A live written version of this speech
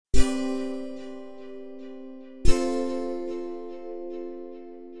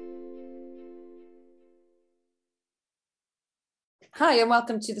Hi, and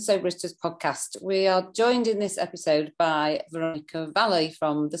welcome to the Soberistas podcast. We are joined in this episode by Veronica Valley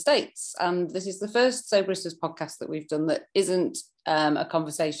from the States. And this is the first Soberistas podcast that we've done that isn't a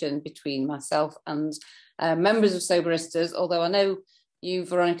conversation between myself and members of Soberistas, although I know you,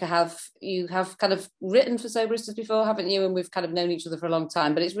 Veronica, have kind of written for Soberistas before, haven't you? And we've kind of known each other for a long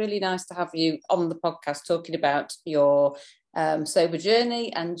time, but it's really nice to have you on the podcast talking about your sober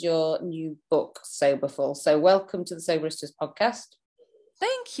journey and your new book, Soberful. So welcome to the Soberistas podcast.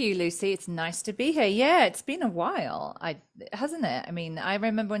 Thank you, Lucy. It's nice to be here. Yeah, it's been a while, hasn't it? I mean, I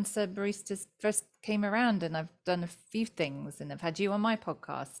remember when Soberistas first came around, and I've done a few things, and I've had you on my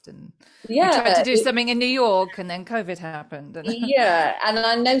podcast, and we tried to do something in New York, and then COVID happened. Yeah, and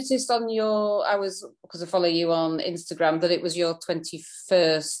I noticed because I follow you on Instagram, that it was your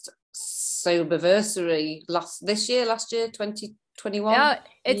 21st Soberversary last year, 2021. Yeah,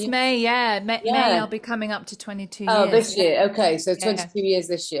 it's May. Yeah, May. I'll be coming up to 22 years. Oh, this year. Okay, so 22 years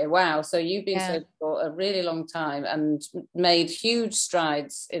this year. Wow. So you've been sober for a really long time and made huge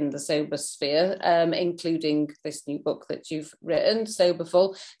strides in the sober sphere, including this new book that you've written,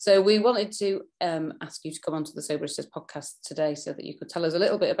 Soberful. So we wanted to ask you to come onto the Soberistas podcast today so that you could tell us a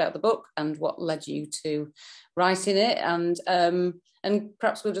little bit about the book and what led you to writing it, and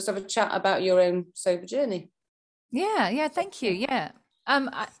perhaps we'll just have a chat about your own sober journey. Yeah, thank you. Yeah.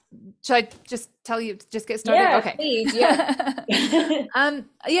 Should I just tell you, just get started? Yeah, okay. Please, yeah.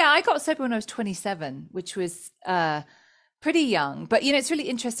 I got sober when I was 27, which was pretty young. But, it's really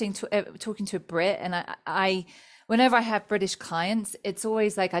interesting talking to a Brit. And I whenever I have British clients, it's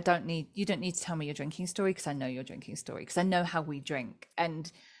always like, you don't need to tell me your drinking story, because I know your drinking story, because I know how we drink,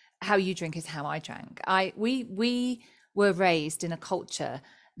 and how you drink is how I drank. We were raised in a culture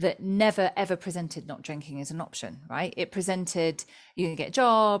that never ever presented not drinking as an option, right? It presented, you're going to get a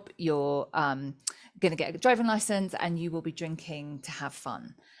job, you're going to get a driving license, and you will be drinking to have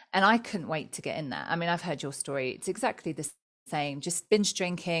fun. And I couldn't wait to get in there. I mean, I've heard your story. It's exactly the same, just binge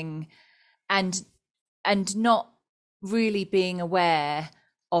drinking and not really being aware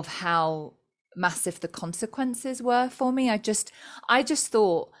of how massive the consequences were for me. I just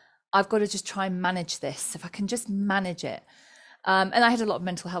thought, I've got to just try and manage this. If I can just manage it. And I had a lot of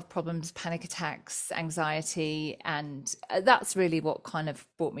mental health problems, panic attacks, anxiety, and that's really what kind of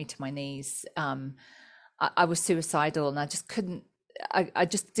brought me to my knees. I was suicidal, and I just couldn't, I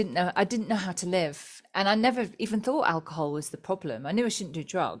just didn't know how to live. And I never even thought alcohol was the problem. I knew I shouldn't do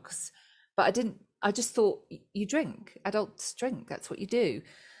drugs, but I just thought, you drink, adults drink, that's what you do.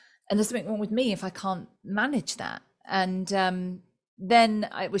 And there's something wrong with me if I can't manage that. And then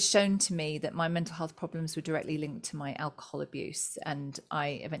it was shown to me that my mental health problems were directly linked to my alcohol abuse, and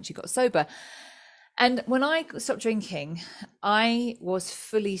I eventually got sober. And when I stopped drinking, I was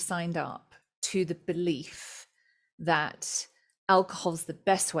fully signed up to the belief that alcohol's the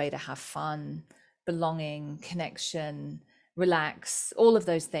best way to have fun, belonging, connection, relax, all of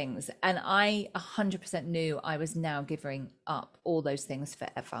those things. And I 100% knew I was now giving up all those things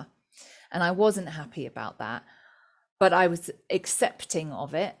forever. And I wasn't happy about that. But I was accepting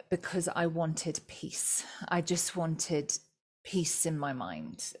of it because I wanted peace. I just wanted peace in my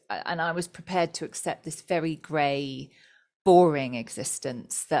mind. And I was prepared to accept this very grey, boring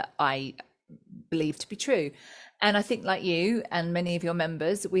existence that I believed to be true. And I think, like you and many of your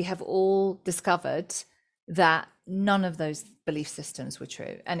members, we have all discovered that none of those belief systems were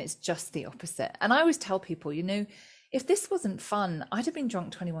true. And it's just the opposite. And I always tell people, if this wasn't fun, I'd have been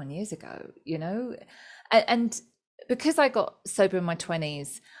drunk 21 years ago, and because I got sober in my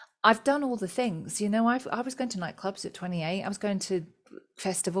 20s, I've done all the things. I was going to nightclubs at 28. I was going to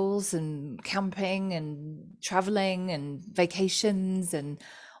festivals and camping and traveling and vacations and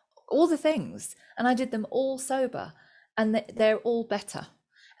all the things. And I did them all sober, and they're all better.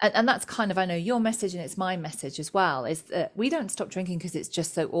 And that's kind of, I know, your message, and it's my message as well, is that we don't stop drinking because it's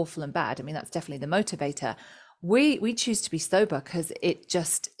just so awful and bad. I mean, that's definitely the motivator. We choose to be sober because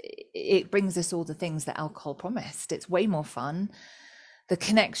it brings us all the things that alcohol promised. It's way more fun. The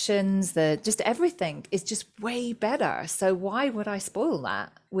connections, just everything is just way better. So why would I spoil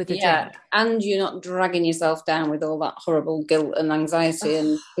that with a drink? And you're not dragging yourself down with all that horrible guilt and anxiety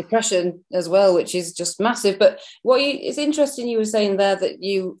and depression as well, which is just massive. But it's interesting you were saying there that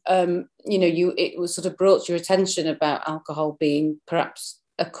it was sort of brought to your attention about alcohol being perhaps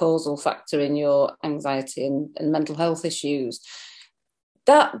a causal factor in your anxiety and mental health issues.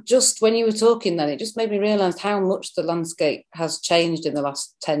 That just, when you were talking then, it just made me realise how much the landscape has changed in the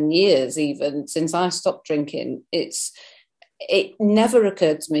last 10 years, even since I stopped drinking. It never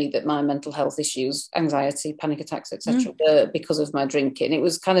occurred to me that my mental health issues, anxiety, panic attacks, etc., were because of my drinking. It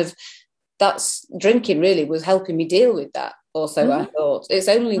was kind of, drinking really was helping me deal with that. or so I Mm-hmm. thought. It's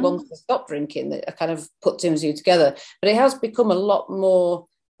only once Mm. I stopped drinking that I kind of put two and two together. But it has become a lot more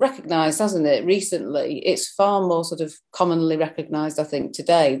recognised, hasn't it, recently? It's far more sort of commonly recognised, I think,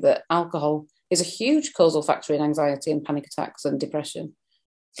 today that alcohol is a huge causal factor in anxiety and panic attacks and depression.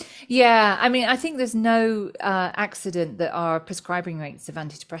 Yeah, I mean, I think there's no accident that our prescribing rates of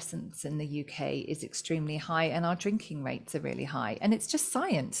antidepressants in the UK is extremely high, and our drinking rates are really high. And it's just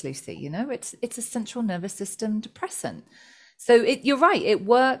science, Lucy. You know, it's a central nervous system depressant. So you're right. It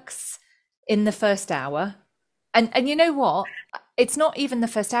works in the first hour, and you know what? It's not even the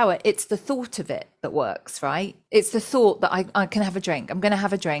first hour. It's the thought of it that works, right? It's the thought that I can have a drink. I'm going to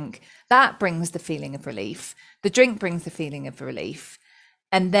have a drink. That brings the feeling of relief. The drink brings the feeling of relief,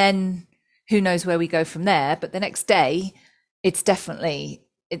 and then who knows where we go from there. But the next day, it's definitely,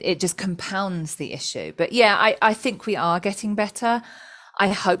 it just compounds the issue. But yeah, I think we are getting better. I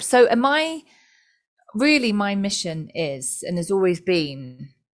hope so. And my mission is, and has always been,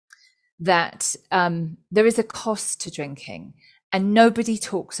 that there is a cost to drinking, and nobody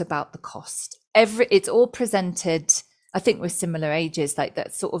talks about the cost. It's all presented, I think we're similar ages, like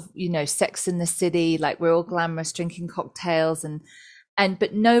that sort of, Sex in the City, like we're all glamorous drinking cocktails,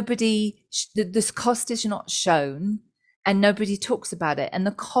 but nobody, this cost is not shown, and nobody talks about it. And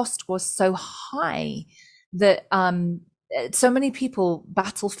the cost was so high that so many people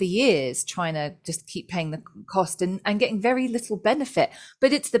battle for years trying to just keep paying the cost and getting very little benefit.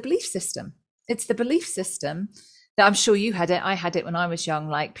 But it's the belief system. It's the belief system that, I'm sure you had it. I had it when I was young.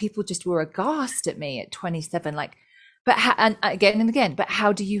 Like, people just were aghast at me at 27. Like, and again and again, but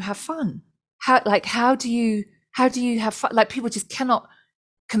how do you have fun? How do you have fun? Like, people just cannot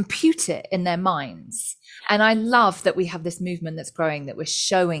compute it in their minds. And I love that we have this movement that's growing, that we're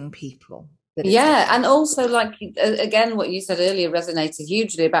showing people that it's Yeah, different. and also, like, again, what you said earlier resonated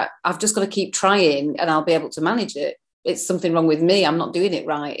hugely about I've just got to keep trying and I'll be able to manage it. It's something wrong with me. I'm not doing it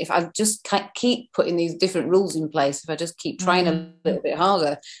right. If I just keep putting these different rules in place, if I just keep trying a Mm. little bit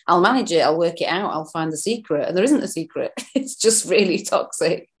harder, I'll manage it. I'll work it out. I'll find the secret. And there isn't a secret. It's just really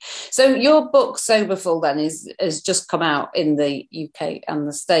toxic. So your book Soberful then has just come out in the UK and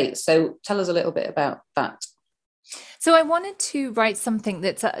the States. So tell us a little bit about that. So I wanted to write something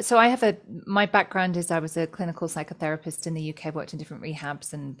that's, so my background is I was a clinical psychotherapist in the UK, worked in different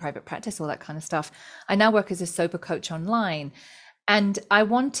rehabs and private practice, all that kind of stuff. I now work as a sober coach online. And I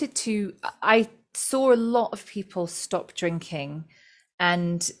saw a lot of people stop drinking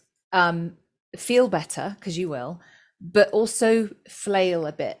and feel better, because you will, but also flail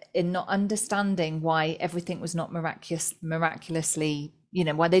a bit in not understanding why everything was not miraculously,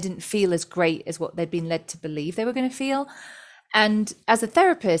 why they didn't feel as great as what they'd been led to believe they were going to feel. And as a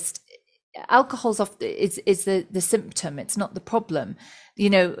therapist, alcohol's is the symptom, it's not the problem.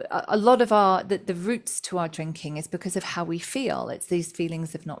 A lot of the roots to our drinking is because of how we feel. It's these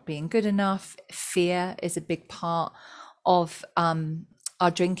feelings of not being good enough. Fear is a big part of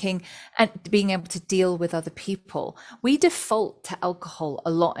our drinking, and being able to deal with other people. We default to alcohol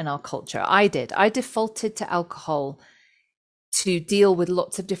a lot in our culture. I defaulted to alcohol to deal with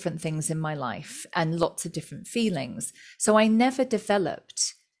lots of different things in my life and lots of different feelings. So I never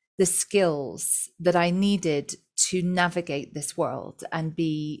developed the skills that I needed to navigate this world and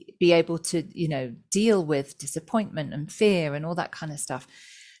be able to, deal with disappointment and fear and all that kind of stuff.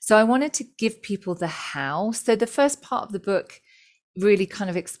 So I wanted to give people the how. So the first part of the book really kind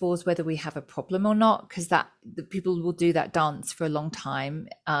of explores whether we have a problem or not, because the people will do that dance for a long time.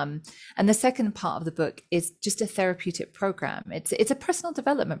 And the second part of the book is just a therapeutic program. It's a personal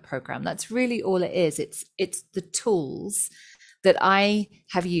development program. That's really all it is. It's the tools that I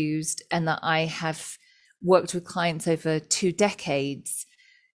have used and that I have worked with clients over 2 decades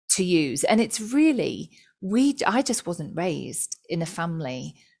to use. And it's really, I just wasn't raised in a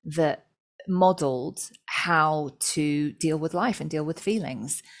family that modeled how to deal with life and deal with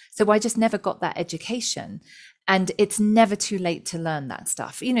feelings. So I just never got that education. And it's never too late to learn that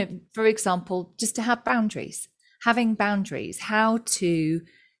stuff. For example, just to have boundaries, having boundaries, how to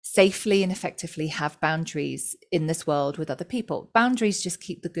safely and effectively have boundaries in this world with other people. Boundaries just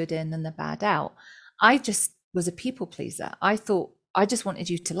keep the good in and the bad out. I just was a people pleaser. I thought I just wanted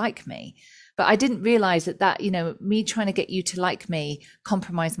you to like me. But I didn't realize that, me trying to get you to like me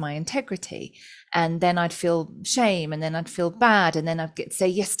compromised my integrity. And then I'd feel shame, and then I'd feel bad, and then I'd say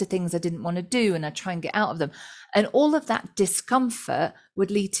yes to things I didn't want to do, and I'd try and get out of them. And all of that discomfort would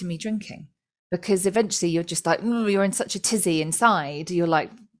lead to me drinking, because eventually you're just like, you're in such a tizzy inside. You're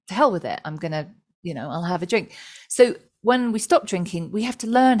like, to hell with it. I'm going to, I'll have a drink. So when we stop drinking, we have to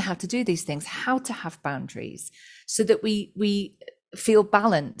learn how to do these things, how to have boundaries, so that we feel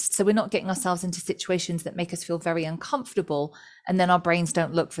balanced. So we're not getting ourselves into situations that make us feel very uncomfortable, and then our brains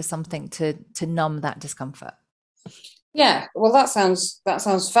don't look for something to numb that discomfort. Yeah, well, that sounds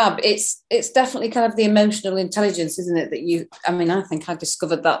fab. It's definitely kind of the emotional intelligence, isn't it? I mean, I think I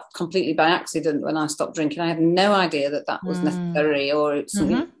discovered that completely by accident when I stopped drinking. I had no idea that was necessary, or it's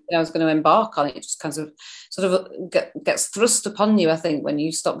something I was going to embark on. It just kind of sort of gets thrust upon you, I think, when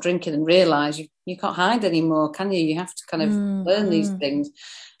you stop drinking and realise you can't hide anymore, can you? You have to kind of learn these things.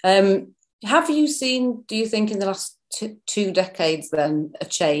 Have you seen, do you think, in the last 2 decades then, a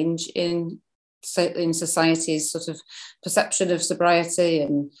change in society's sort of perception of sobriety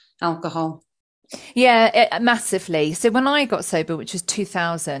and alcohol? Yeah, massively. So when I got sober, which was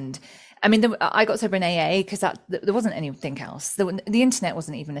 2000, I mean, I got sober in AA because there wasn't anything else. The internet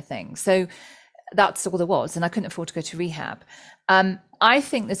wasn't even a thing. So that's all there was. And I couldn't afford to go to rehab. I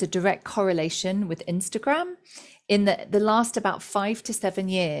think there's a direct correlation with Instagram in the last about 5 to 7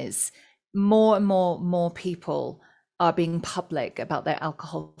 years. More and more people are being public about their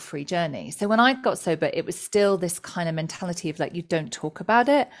alcohol-free journey. So when I got sober, it was still this kind of mentality of like, you don't talk about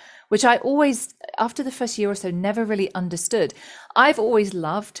it, which I always, after the first year or so, never really understood. I've always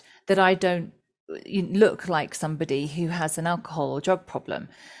loved that I don't look like somebody who has an alcohol or drug problem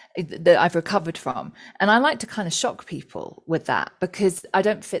that I've recovered from. And I like to kind of shock people with that because I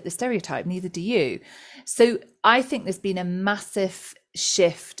don't fit the stereotype, neither do you. So I think there's been a massive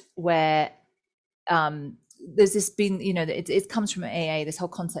shift where there's this been, it comes from AA, this whole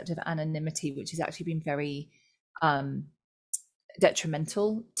concept of anonymity, which has actually been very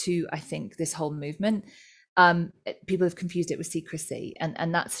detrimental to, I think, this whole movement. People have confused it with secrecy,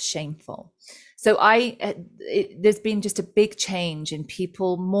 and that's shameful. So there's been just a big change in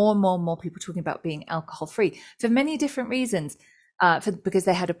people, more and more people talking about being alcohol free for many different reasons. Because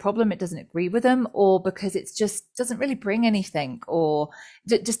they had a problem, it doesn't agree with them, or because it just doesn't really bring anything, or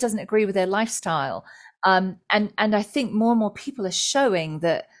it just doesn't agree with their lifestyle. And I think more and more people are showing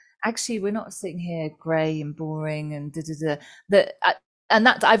that actually we're not sitting here grey and boring and and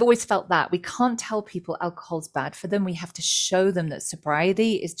that I've always felt that we can't tell people alcohol's bad for them. We have to show them that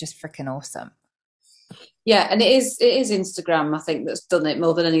sobriety is just freaking awesome. Yeah, and it is Instagram, I think, that's done it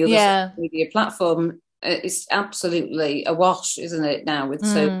more than any other social media platform. It's absolutely awash, isn't it, now with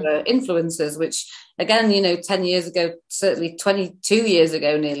sober influencers, which again, 10 years ago, certainly 22 years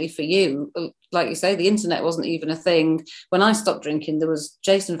ago nearly for you, like you say, the internet wasn't even a thing. When I stopped drinking, there was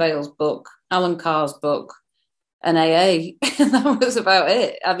Jason Vale's book, Alan Carr's book, and AA. That was about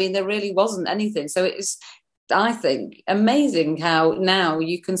it. I mean, there really wasn't anything. So it's, I think, amazing how now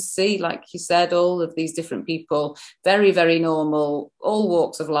you can see, like you said, all of these different people, very, very normal, all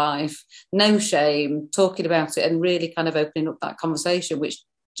walks of life, no shame, talking about it and really kind of opening up that conversation, which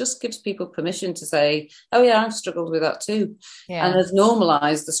just gives people permission to say, oh yeah, I've struggled with that too. Yeah. And has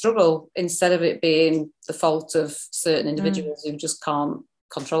normalised the struggle instead of it being the fault of certain individuals who just can't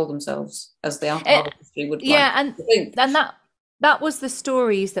control themselves, as the alcohol industry would like to think. And that was the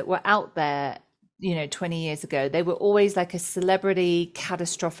stories that were out there 20 years ago. They were always like a celebrity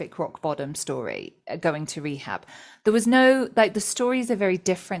catastrophic rock bottom story going to rehab. There was no, like, the stories are very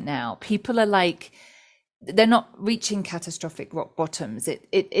different now. People are like, they're not reaching catastrophic rock bottoms.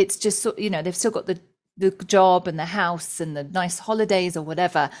 It's just, they've still got the job and the house and the nice holidays or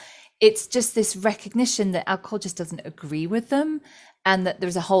whatever. It's just this recognition that alcohol just doesn't agree with them, and that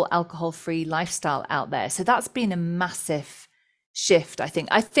there's a whole alcohol-free lifestyle out there. So that's been a massive shift, I think.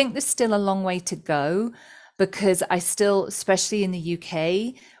 I think there's still a long way to go, because I still, especially in the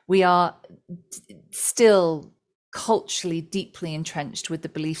UK, we are still culturally deeply entrenched with the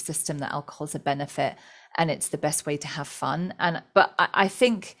belief system that alcohol is a benefit and it's the best way to have fun. But I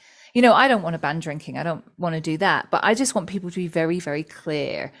think, I don't want to ban drinking. I don't want to do that. But I just want people to be very, very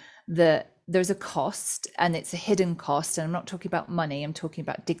clear that there's a cost, and it's a hidden cost. And I'm not talking about money. I'm talking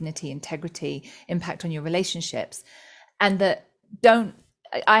about dignity, integrity, impact on your relationships. And that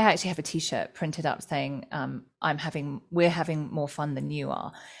I actually have a t-shirt printed up saying, we're having more fun than you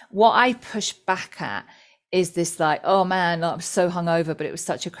are. What I push back at is this, like, oh man, I'm so hungover, but it was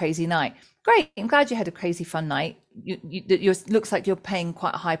such a crazy night. Great, I'm glad you had a crazy fun night. You looks like you're paying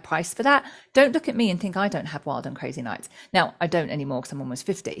quite a high price for that. Don't look at me and think I don't have wild and crazy nights. Now, I don't anymore because I'm almost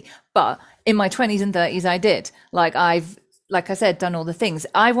 50, but in my 20s and 30s, I did. Like I said, done all the things.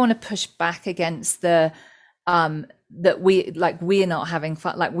 I want to push back against the that we're not having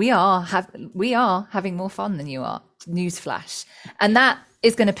fun. Like we are having more fun than you are. Newsflash. And that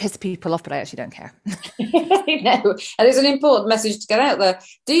is going to piss people off, but I actually don't care. No, and it's an important message to get out there.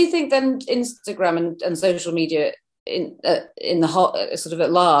 Do you think then Instagram and social media in the sort of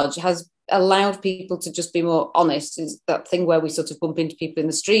at large has allowed people to just be more honest. Is that thing where we sort of bump into people in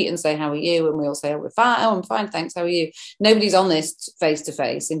the street and say, how are you? And we all say, oh, we're fine. Oh, I'm fine, thanks. How are you? Nobody's honest face to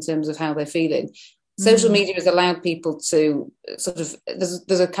face in terms of how they're feeling. Social media has allowed people to sort of,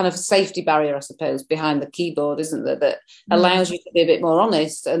 there's a kind of safety barrier, I suppose, behind the keyboard, isn't there, that allows you to be a bit more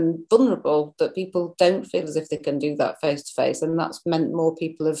honest and vulnerable, that people don't feel as if they can do that face to face. And that's meant more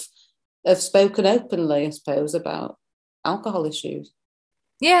people have spoken openly, I suppose, about alcohol issues.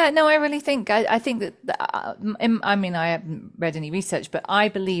 Yeah, no, I really think, I think that, I mean, I haven't read any research, but I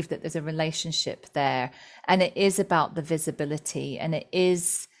believe that there's a relationship there, and it is about the visibility, and it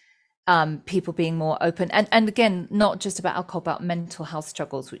is people being more open, and again, not just about alcohol, about mental health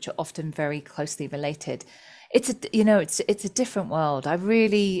struggles, which are often very closely related. It's a different world. I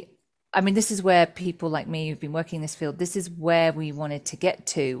mean, this is where people like me who've been working in this field, this is where we wanted to get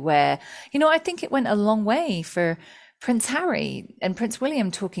to, where, I think it went a long way for Prince Harry and Prince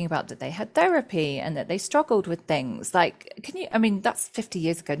William talking about that they had therapy and that they struggled with things. Like, I mean, that's 50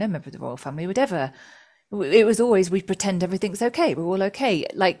 years ago. No member of the royal family would ever, it was always, we pretend everything's okay. We're all okay.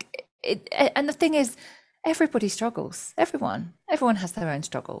 Like, and the thing is, everybody struggles. Everyone has their own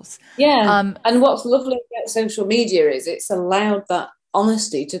struggles. Yeah. And what's lovely about social media is it's allowed that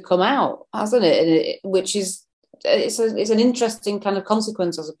honesty to come out, hasn't it? Which is, it's an interesting kind of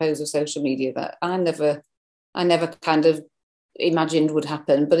consequence, I suppose, of social media that I never kind of imagined would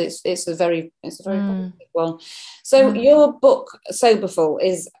happen, but it's a very positive one. So your book Soberful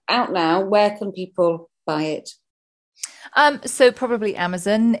is out now. Where can people buy it? So probably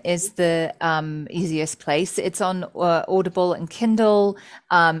Amazon is the easiest place. It's on Audible and Kindle.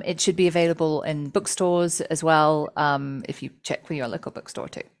 It should be available in bookstores as well, if you check for your local bookstore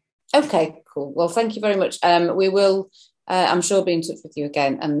too. Okay, cool. Well, thank you very much. We will, I'm sure, be in touch with you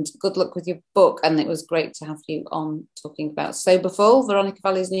again, and good luck with your book. And it was great to have you on talking about Soberful, Veronica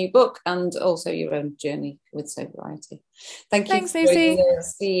Valley's new book, and also your own journey with sobriety. Thank you. Thanks, Lucy.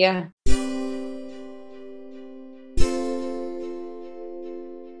 See ya.